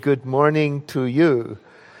Good morning to you.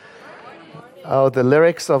 Oh, the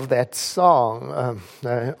lyrics of that song.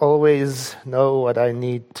 I always know what I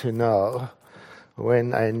need to know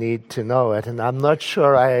when I need to know it. And I'm not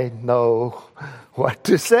sure I know what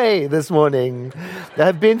to say this morning.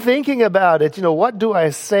 I've been thinking about it. What do I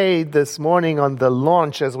say this morning on the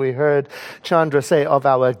launch, as we heard Chandra say, of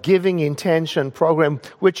our Giving Intention program,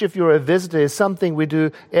 which, if you're a visitor, is something we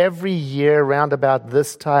do every year around about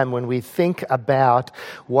this time when we think about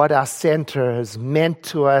what our center has meant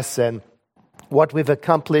to us and what we've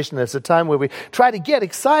accomplished, and it's a time where we try to get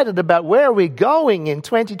excited about where we're going in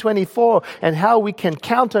 2024 and how we can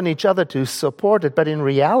count on each other to support it. But in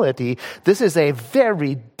reality, this is a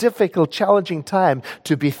very difficult, challenging time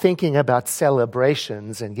to be thinking about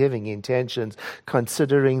celebrations and giving intentions,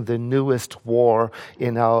 considering the newest war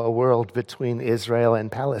in our world between Israel and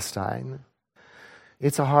Palestine.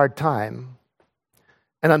 It's a hard time.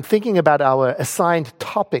 And I'm thinking about our assigned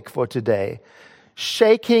topic for today,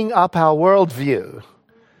 shaking up our worldview.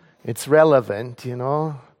 It's relevant,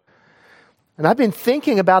 And I've been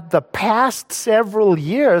thinking about the past several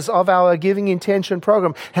years of our Giving Intention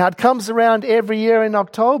program, how it comes around every year in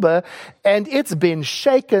October, and it's been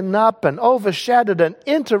shaken up and overshadowed and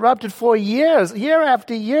interrupted for years, year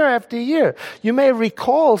after year after year. You may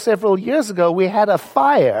recall several years ago we had a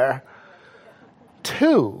fire,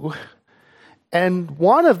 two. And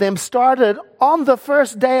one of them started on the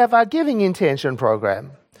first day of our Giving Intention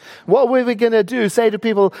program. What were we going to do? Say to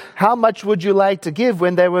people, how much would you like to give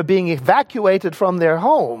when they were being evacuated from their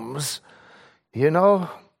homes? And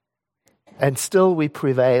still we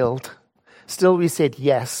prevailed. Still we said,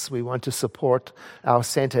 yes, we want to support our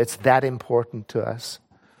center. It's that important to us.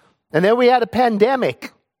 And then we had a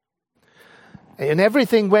pandemic. And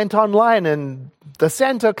everything went online, and the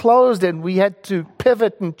center closed, and we had to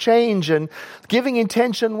pivot and change, and Giving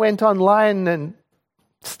Intention went online, and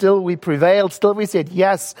still we prevailed. Still we said,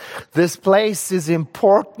 yes, this place is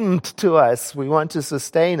important to us. We want to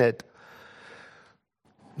sustain it.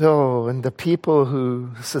 Oh, and the people who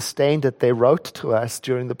sustained it, they wrote to us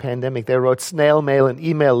during the pandemic. They wrote snail mail and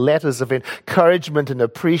email letters of encouragement and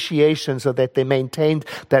appreciation so that they maintained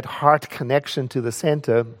that heart connection to the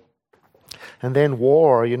center. And then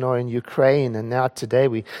war, in Ukraine. And now today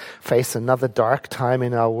we face another dark time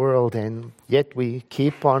in our world. And yet we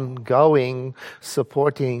keep on going,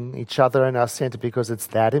 supporting each other in our center because it's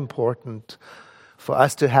that important for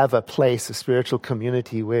us to have a place, a spiritual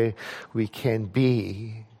community where we can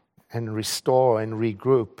be and restore and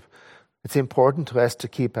regroup. It's important to us to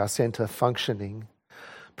keep our center functioning.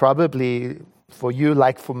 Probably for you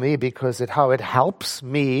like for me, because how it helps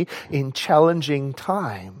me in challenging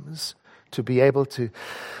times to be able to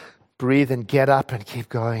breathe and get up and keep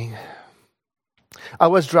going. I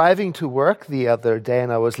was driving to work the other day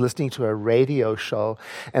and I was listening to a radio show,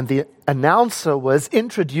 and the announcer was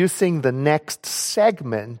introducing the next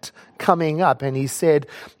segment coming up, and he said,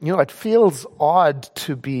 it feels odd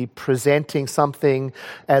to be presenting something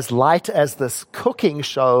as light as this cooking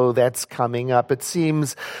show that's coming up. It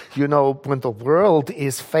seems, when the world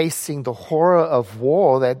is facing the horror of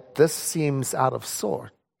war, that this seems out of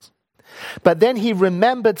sorts. But then he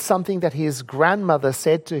remembered something that his grandmother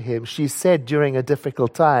said to him. She said during a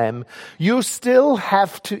difficult time, "You still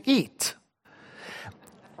have to eat."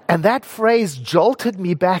 And that phrase jolted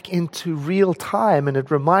me back into real time, and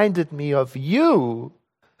it reminded me of you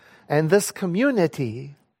and this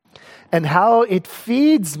community and how it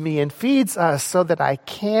feeds me and feeds us so that I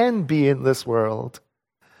can be in this world,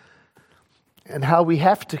 and how we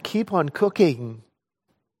have to keep on cooking.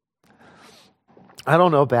 I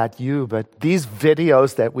don't know about you, but these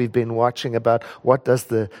videos that we've been watching about what does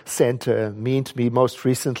the center mean to me, most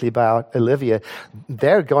recently by Olivia,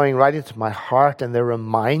 they're going right into my heart, and they're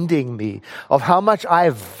reminding me of how much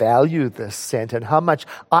I value this center and how much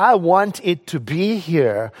I want it to be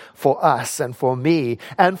here for us and for me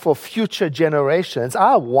and for future generations.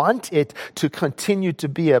 I want it to continue to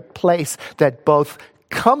be a place that both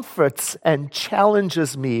comforts and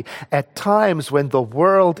challenges me at times when the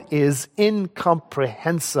world is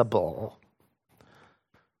incomprehensible.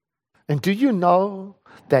 And do you know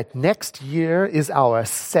that next year is our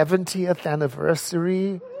 70th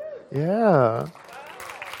anniversary? Yeah.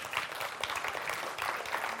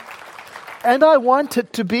 And I want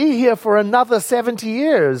it to be here for another 70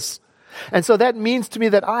 years. And so that means to me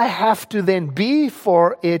that I have to then be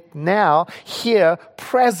for it now, here,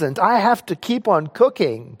 present. I have to keep on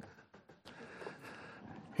cooking.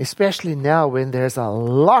 Especially now when there's a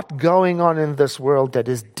lot going on in this world that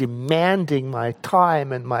is demanding my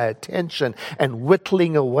time and my attention and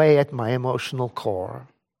whittling away at my emotional core.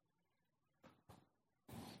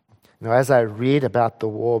 As I read about the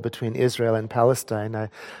war between Israel and Palestine,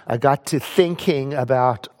 I got to thinking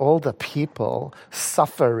about all the people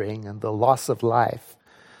suffering and the loss of life.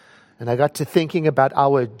 And I got to thinking about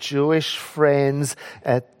our Jewish friends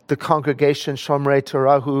at the congregation Shomrei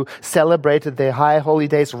Torah who celebrated their high holy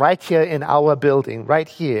days right here in our building, right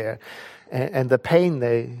here. And the pain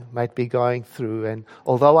they might be going through. And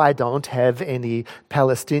although I don't have any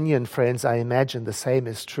Palestinian friends, I imagine the same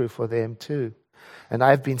is true for them too. And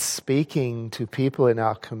I've been speaking to people in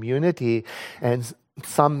our community, and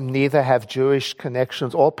some neither have Jewish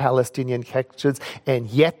connections or Palestinian connections, and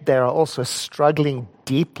yet they are also struggling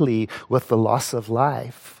deeply with the loss of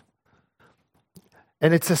life.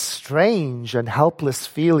 And it's a strange and helpless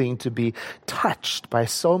feeling to be touched by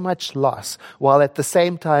so much loss, while at the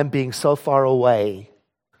same time being so far away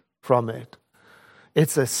from it.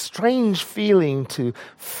 It's a strange feeling to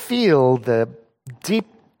feel the deep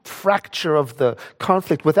fracture of the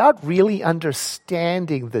conflict without really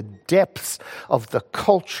understanding the depths of the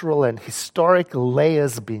cultural and historical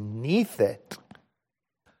layers beneath it.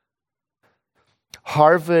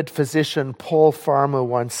 Harvard physician Paul Farmer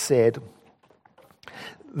once said,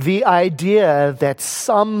 "The idea that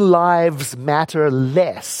some lives matter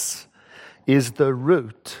less is the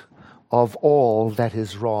root of all that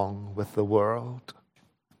is wrong with the world."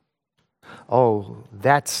 Oh,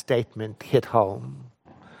 that statement hit home.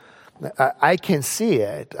 I can see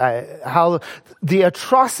it, how the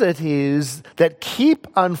atrocities that keep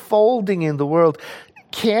unfolding in the world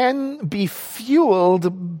can be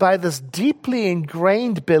fueled by this deeply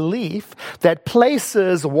ingrained belief that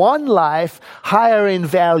places one life higher in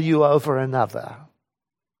value over another.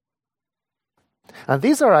 And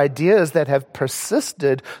these are ideas that have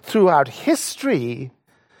persisted throughout history,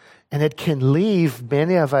 and it can leave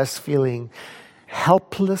many of us feeling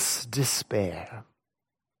helpless despair.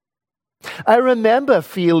 I remember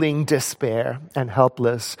feeling despair and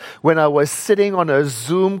helpless when I was sitting on a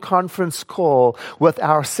Zoom conference call with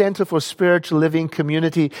our Center for Spiritual Living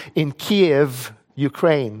community in Kiev,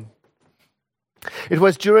 Ukraine. It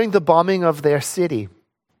was during the bombing of their city.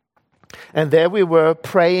 And there we were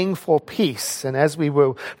praying for peace. And as we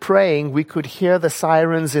were praying, we could hear the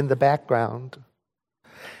sirens in the background.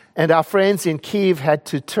 And our friends in Kiev had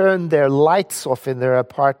to turn their lights off in their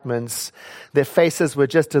apartments. Their faces were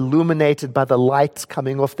just illuminated by the lights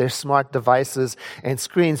coming off their smart devices and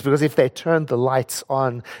screens, because if they turned the lights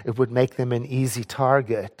on, it would make them an easy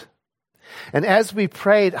target. And as we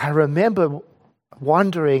prayed, I remember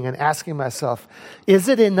wondering and asking myself, is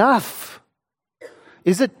it enough?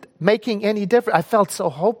 Is it making any difference? I felt so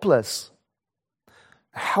hopeless.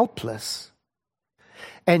 Helpless.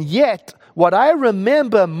 And yet, what I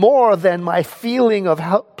remember more than my feeling of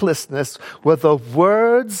helplessness were the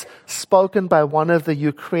words spoken by one of the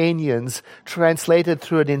Ukrainians, translated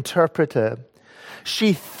through an interpreter.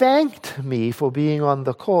 She thanked me for being on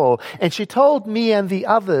the call, and she told me and the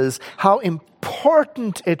others how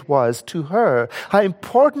important it was to her, how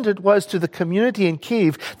important it was to the community in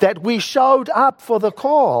Kiev that we showed up for the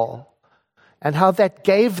call. And how that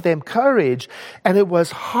gave them courage. And it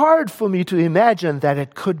was hard for me to imagine that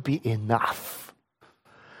it could be enough.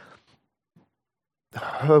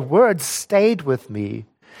 Her words stayed with me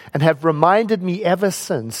and have reminded me ever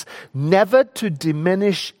since never to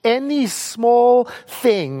diminish any small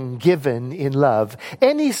thing given in love,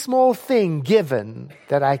 any small thing given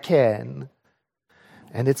that I can.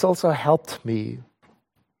 And it's also helped me.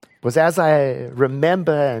 It was as I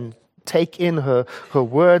remember and take in her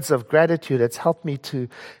words of gratitude, it's helped me to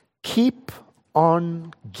keep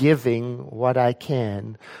on giving what I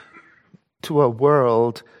can to a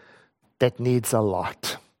world that needs a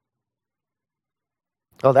lot.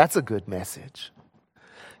 Oh, that's a good message.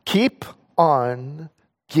 Keep on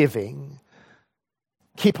giving.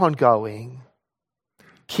 Keep on going.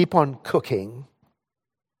 Keep on cooking.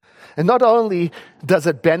 And not only does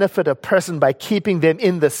it benefit a person by keeping them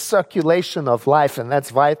in the circulation of life, and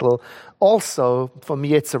that's vital, also, for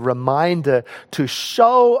me, it's a reminder to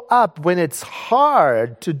show up when it's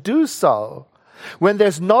hard to do so, when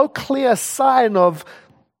there's no clear sign of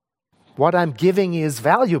what I'm giving is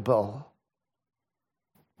valuable.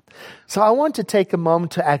 So I want to take a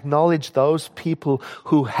moment to acknowledge those people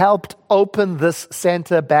who helped open this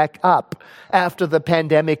center back up after the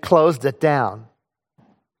pandemic closed it down.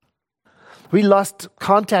 We lost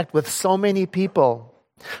contact with so many people,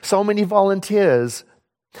 so many volunteers.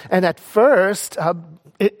 And at first,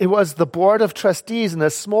 it was the board of trustees and a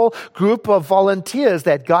small group of volunteers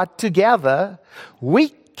that got together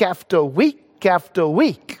week after week after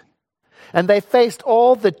week And they faced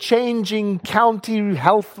all the changing county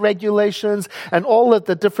health regulations and all of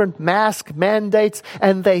the different mask mandates,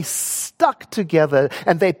 and they stuck together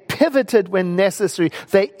and they pivoted when necessary.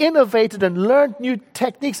 They innovated and learned new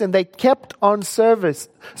techniques, and they kept on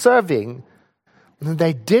serving. And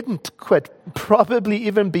they didn't quit, probably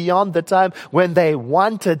even beyond the time when they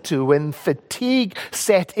wanted to. When fatigue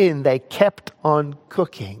set in, they kept on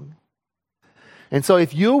cooking. And so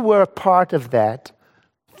if you were a part of that,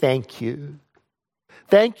 thank you.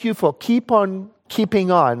 Thank you for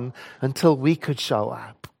keeping on until we could show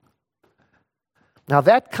up. Now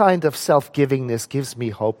that kind of self-givingness gives me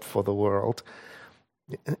hope for the world.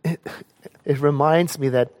 It reminds me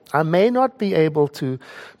that I may not be able to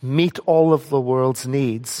meet all of the world's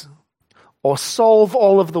needs or solve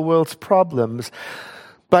all of the world's problems,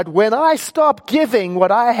 but when I stop giving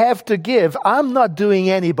what I have to give, I'm not doing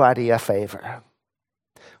anybody a favor.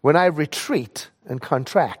 When I retreat and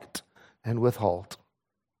contract and withhold.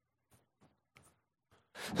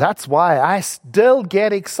 That's why I still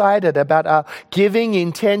get excited about our giving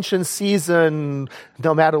intention season,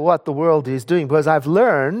 no matter what the world is doing, because I've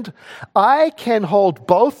learned I can hold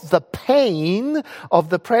both the pain of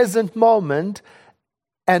the present moment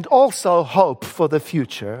and also hope for the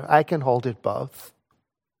future. I can hold it both.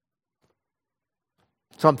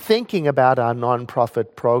 So I'm thinking about our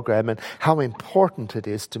nonprofit program and how important it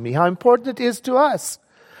is to me, how important it is to us.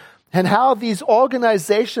 And how these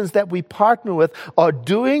organizations that we partner with are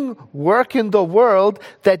doing work in the world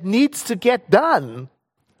that needs to get done.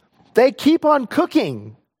 They keep on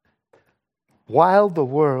cooking while the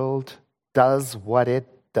world does what it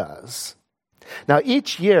does. Now,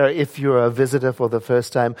 each year, if you're a visitor for the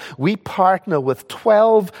first time, we partner with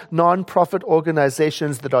 12 nonprofit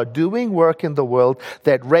organizations that are doing work in the world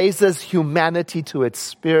that raises humanity to its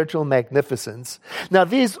spiritual magnificence. Now,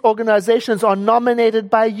 these organizations are nominated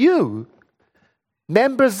by you,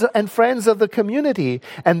 members and friends of the community,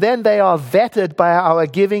 and then they are vetted by our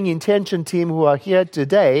giving intention team who are here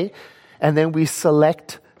today, and then we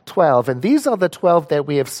select 12. And these are the 12 that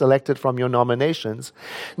we have selected from your nominations.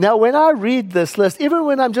 Now, when I read this list, even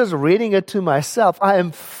when I'm just reading it to myself, I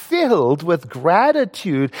am filled with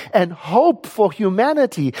gratitude and hope for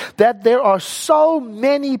humanity that there are so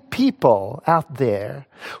many people out there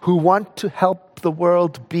who want to help the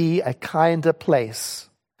world be a kinder place,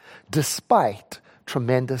 despite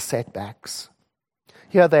tremendous setbacks.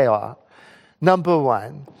 Here they are. Number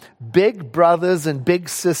one, big brothers and big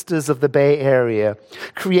sisters of the Bay Area,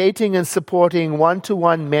 creating and supporting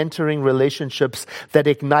one-to-one mentoring relationships that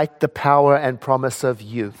ignite the power and promise of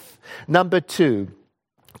youth. Number two,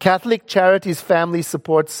 Catholic Charities Family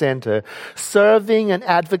Support Center, serving and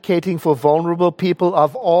advocating for vulnerable people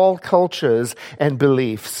of all cultures and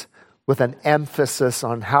beliefs, with an emphasis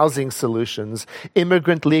on housing solutions,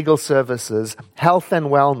 immigrant legal services, health and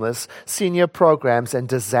wellness, senior programs, and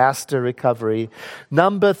disaster recovery.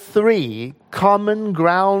 Number three, Common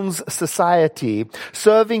Grounds Society,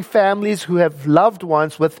 serving families who have loved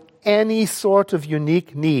ones with any sort of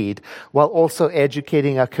unique need, while also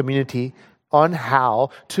educating our community on how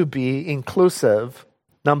to be inclusive.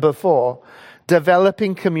 Number four,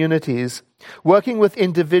 Developing Communities, working with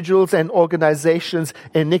individuals and organizations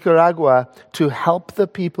in Nicaragua to help the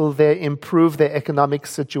people there improve their economic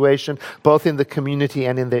situation, both in the community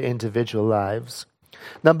and in their individual lives.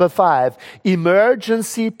 Number five,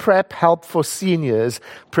 emergency prep help for seniors,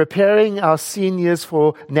 preparing our seniors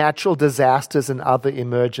for natural disasters and other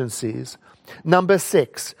emergencies. Number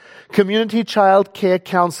six, Community Child Care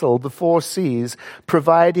Council, the 4Cs,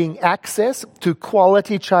 providing access to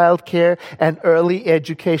quality child care and early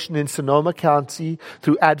education in Sonoma County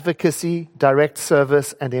through advocacy, direct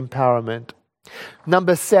service, and empowerment.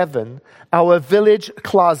 Number seven, our Village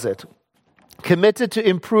Closet, committed to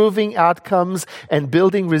improving outcomes and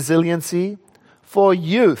building resiliency for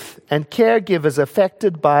youth and caregivers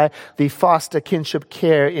affected by the foster kinship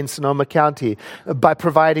care in Sonoma County by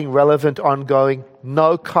providing relevant, ongoing,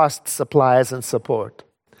 no-cost supplies and support.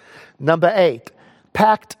 Number eight,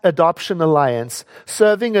 Pact Adoption Alliance,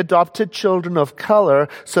 serving adopted children of color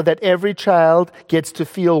so that every child gets to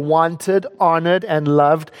feel wanted, honored, and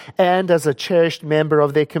loved, and as a cherished member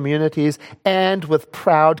of their communities, and with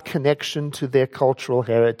proud connection to their cultural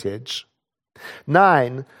heritage.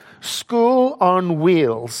 9, School on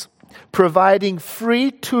Wheels, providing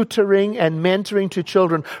free tutoring and mentoring to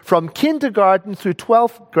children from kindergarten through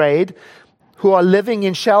 12th grade who are living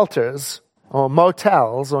in shelters or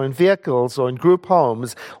motels or in vehicles or in group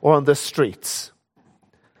homes or on the streets.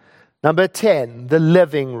 Number 10, The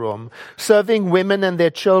Living Room, serving women and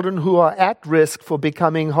their children who are at risk for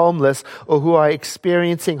becoming homeless or who are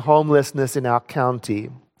experiencing homelessness in our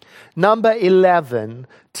county. Number 11,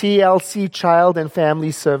 TLC Child and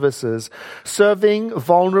Family Services, serving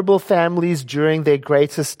vulnerable families during their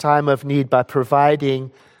greatest time of need by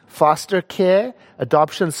providing foster care,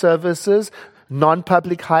 adoption services,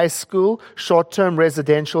 non-public high school, short-term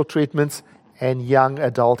residential treatments, and young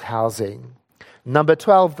adult housing. Number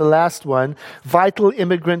 12, the last one, Vital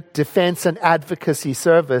Immigrant Defense and Advocacy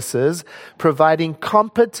Services, providing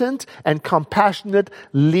competent and compassionate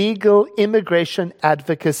legal immigration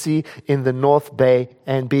advocacy in the North Bay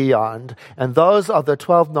and beyond. And those are the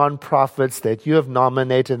 12 nonprofits that you have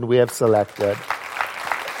nominated and we have selected.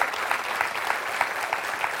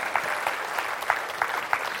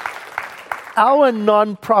 Our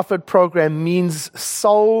nonprofit program means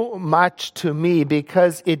so much to me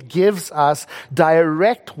because it gives us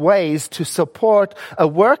direct ways to support a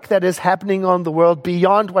work that is happening on the world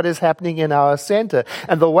beyond what is happening in our center.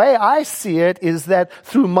 And the way I see it is that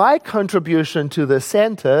through my contribution to the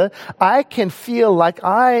center, I can feel like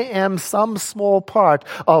I am some small part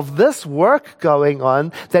of this work going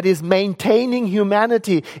on that is maintaining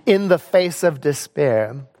humanity in the face of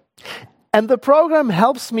despair. And the program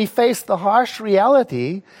helps me face the harsh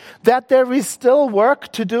reality that there is still work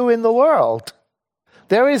to do in the world.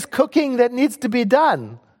 There is cooking that needs to be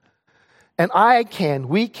done. And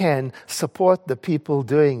we can support the people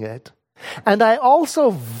doing it. And I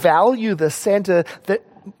also value the center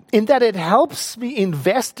in that it helps me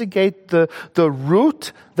investigate the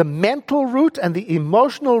root, the mental root and the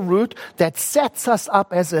emotional root that sets us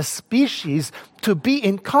up as a species to be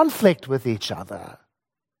in conflict with each other.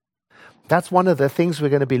 That's one of the things we're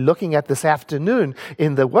going to be looking at this afternoon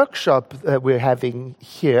in the workshop that we're having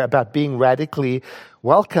here about being radically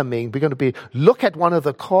welcoming. We're going to look at one of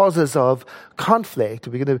the causes of conflict.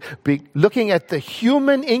 We're going to be looking at the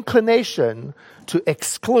human inclination to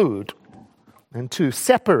exclude and to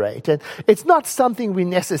separate. And it's not something we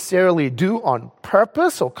necessarily do on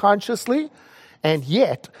purpose or consciously. And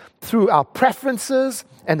yet, through our preferences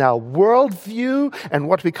and our worldview and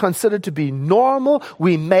what we consider to be normal,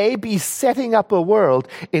 we may be setting up a world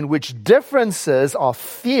in which differences are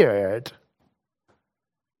feared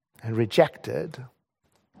and rejected.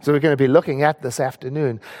 So we're going to be looking at this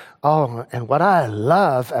afternoon. Oh, and what I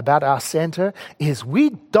love about our center is we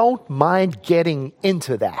don't mind getting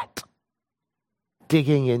into that,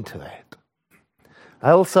 digging into it.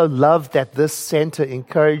 I also love that this center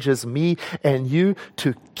encourages me and you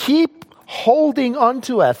to keep holding on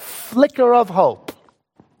to a flicker of hope.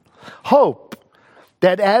 Hope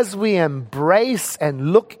that as we embrace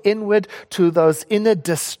and look inward to those inner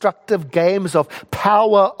destructive games of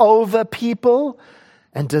power over people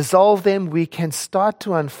and dissolve them, we can start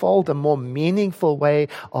to unfold a more meaningful way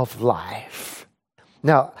of life.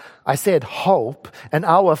 Now, I said hope, and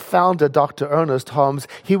our founder, Dr. Ernest Holmes,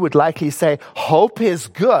 he would likely say, hope is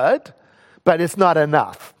good, but it's not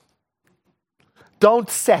enough. Don't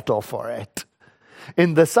settle for it.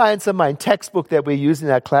 In the Science of Mind textbook that we use in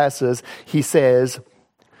our classes, he says,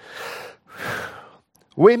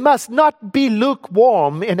 we must not be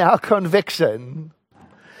lukewarm in our conviction.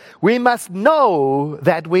 We must know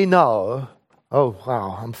that we know. Oh,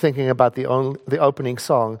 wow, I'm thinking about the opening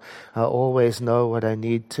song, I always know what I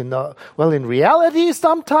need to know. Well, in reality,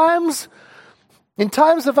 sometimes, in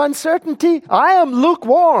times of uncertainty, I am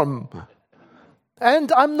lukewarm.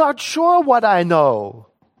 And I'm not sure what I know.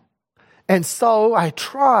 And so I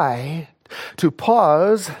try to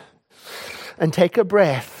pause and take a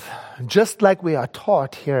breath, just like we are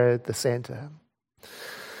taught here at the center.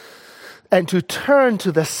 And to turn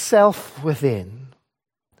to the self within,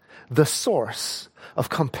 the source of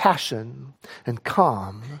compassion and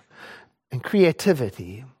calm and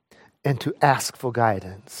creativity, and to ask for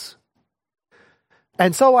guidance.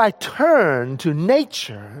 And so I turn to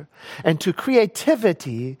nature and to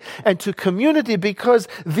creativity and to community because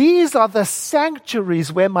these are the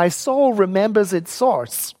sanctuaries where my soul remembers its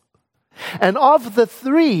source. And of the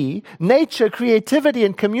three, nature, creativity,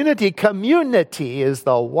 and community, community is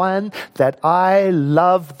the one that I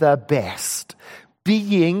love the best.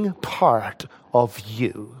 Being part of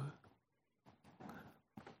you.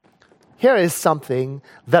 Here is something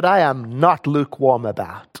that I am not lukewarm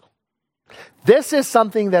about. This is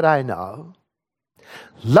something that I know.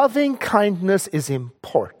 Loving kindness is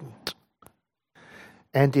important.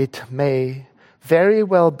 And it may very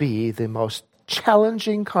well be the most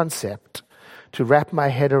challenging concept to wrap my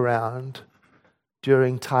head around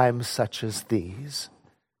during times such as these.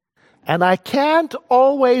 And I can't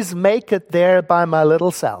always make it there by my little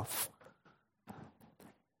self.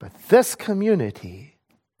 But this community,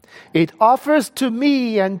 it offers to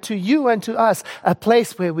me and to you and to us a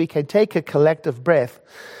place where we can take a collective breath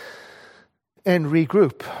and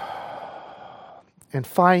regroup and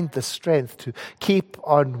find the strength to keep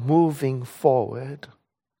on moving forward.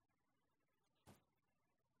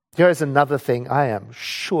 Here is another thing I am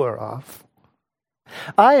sure of.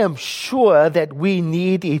 I am sure that we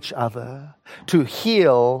need each other to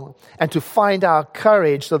heal and to find our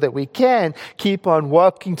courage so that we can keep on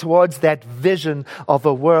working towards that vision of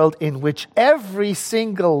a world in which every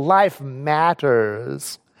single life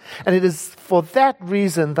matters. And it is for that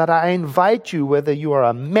reason that I invite you, whether you are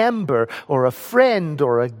a member or a friend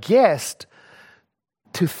or a guest,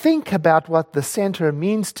 to think about what the center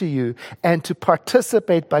means to you and to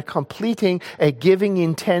participate by completing a giving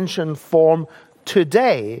intention form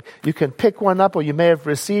today. You can pick one up, or you may have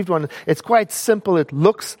received one. It's quite simple. It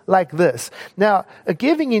looks like this. Now, a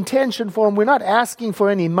giving intention form, we're not asking for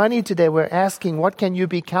any money today. We're asking, what can you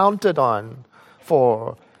be counted on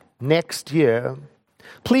for next year?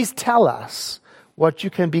 Please tell us what you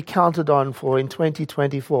can be counted on for in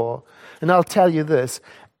 2024. And I'll tell you this.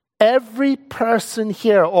 Every person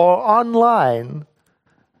here or online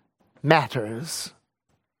matters.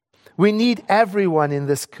 We need everyone in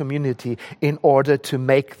this community in order to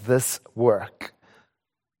make this work.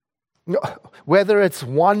 Whether it's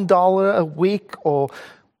 $1 a week or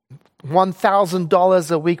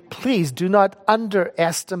 $1,000 a week, please do not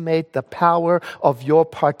underestimate the power of your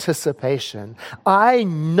participation. I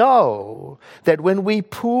know that when we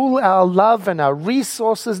pool our love and our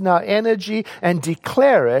resources and our energy and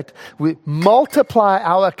declare it, we multiply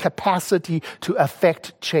our capacity to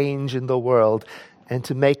affect change in the world and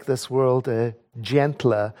to make this world a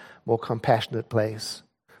gentler, more compassionate place.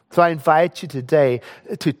 So I invite you today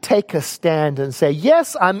to take a stand and say,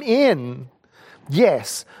 yes, I'm in.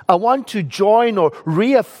 Yes, I want to join or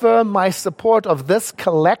reaffirm my support of this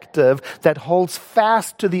collective that holds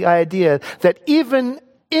fast to the idea that even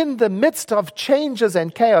in the midst of changes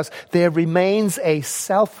and chaos, there remains a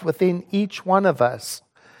self within each one of us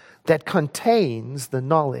that contains the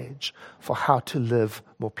knowledge for how to live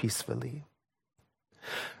more peacefully.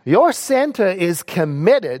 Your center is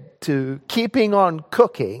committed to keeping on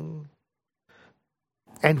cooking.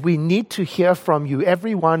 And we need to hear from you,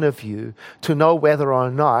 every one of you, to know whether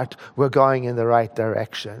or not we're going in the right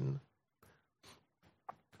direction.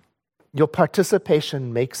 Your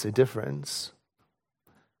participation makes a difference.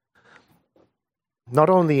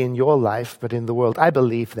 Not only in your life, but in the world. I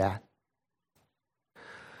believe that.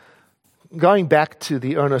 Going back to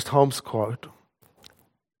the Ernest Holmes quote,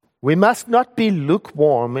 we must not be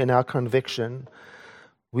lukewarm in our conviction.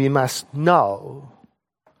 We must know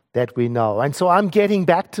that we know. And so I'm getting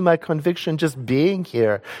back to my conviction, just being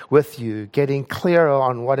here with you, getting clearer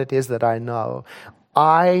on what it is that I know.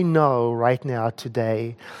 I know right now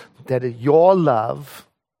today that your love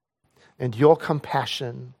and your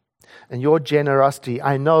compassion and your generosity,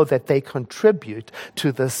 I know that they contribute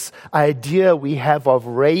to this idea we have of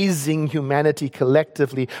raising humanity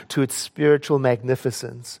collectively to its spiritual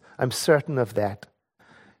magnificence. I'm certain of that,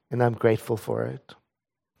 and I'm grateful for it.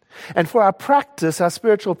 And for our practice, our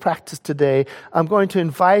spiritual practice today, I'm going to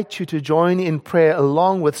invite you to join in prayer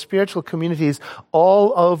along with spiritual communities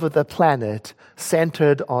all over the planet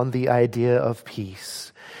centered on the idea of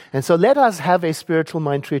peace. And so let us have a spiritual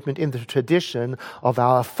mind treatment in the tradition of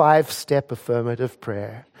our 5-step affirmative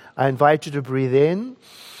prayer. I invite you to breathe in.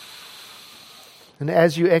 And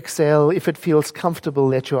as you exhale, if it feels comfortable,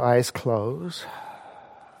 let your eyes close.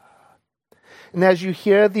 And as you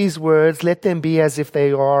hear these words, let them be as if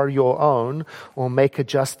they are your own, or make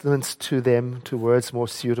adjustments to them to words more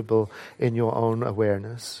suitable in your own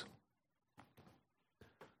awareness.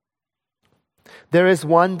 There is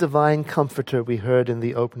one divine comforter we heard in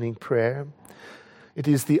the opening prayer. It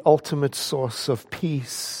is the ultimate source of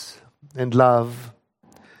peace and love.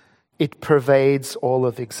 It pervades all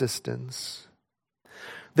of existence.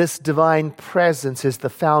 This divine presence is the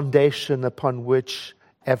foundation upon which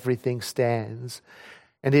everything stands,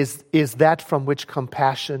 and is that from which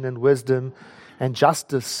compassion and wisdom and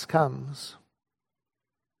justice comes.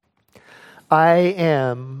 I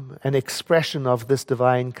am an expression of this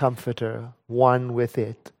divine comforter, one with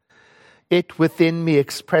it. It within me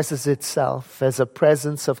expresses itself as a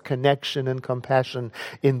presence of connection and compassion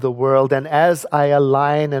in the world. And as I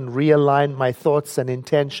align and realign my thoughts and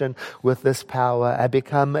intention with this power, I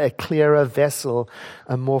become a clearer vessel,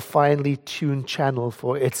 a more finely tuned channel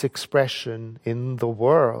for its expression in the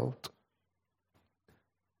world.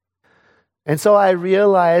 And so I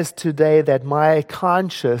realize today that my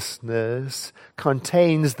consciousness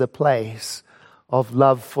contains the place of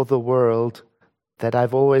love for the world that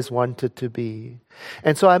I've always wanted to be.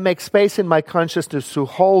 And so I make space in my consciousness to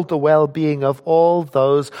hold the well-being of all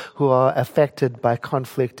those who are affected by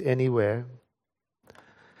conflict anywhere.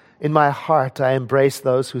 In my heart, I embrace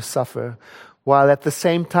those who suffer, while at the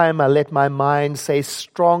same time I let my mind stay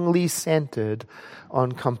strongly centered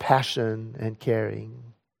on compassion and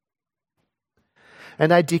caring.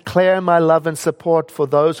 And I declare my love and support for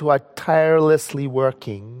those who are tirelessly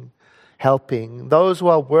working, helping, those who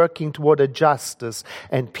are working toward a justice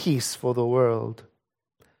and peace for the world.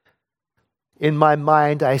 In my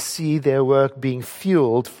mind, I see their work being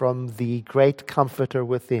fueled from the great Comforter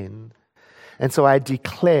within. And so I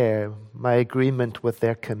declare my agreement with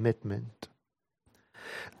their commitment.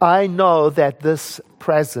 I know that this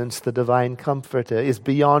presence, the divine Comforter, is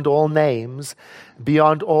beyond all names,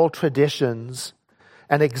 beyond all traditions,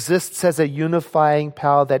 and exists as a unifying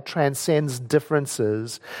power that transcends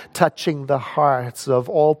differences, touching the hearts of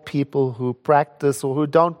all people who practice or who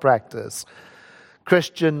don't practice.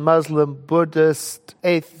 Christian, Muslim, Buddhist,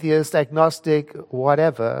 atheist, agnostic,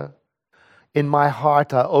 whatever. In my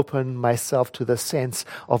heart, I open myself to the sense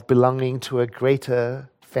of belonging to a greater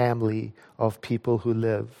family of people who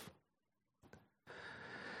live.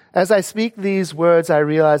 As I speak these words, I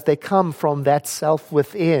realize they come from that self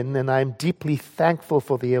within, and I'm deeply thankful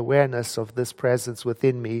for the awareness of this presence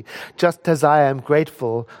within me, just as I am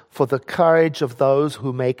grateful for the courage of those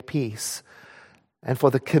who make peace and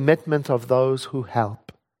for the commitment of those who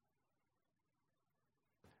help.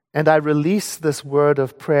 And I release this word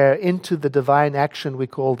of prayer into the divine action we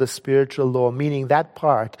call the spiritual law, meaning that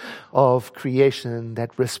part of creation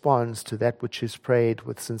that responds to that which is prayed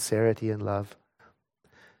with sincerity and love.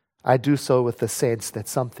 I do so with the sense that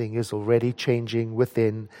something is already changing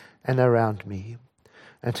within and around me.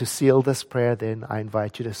 And to seal this prayer, then, I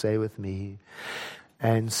invite you to say with me,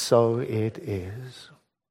 and so it is.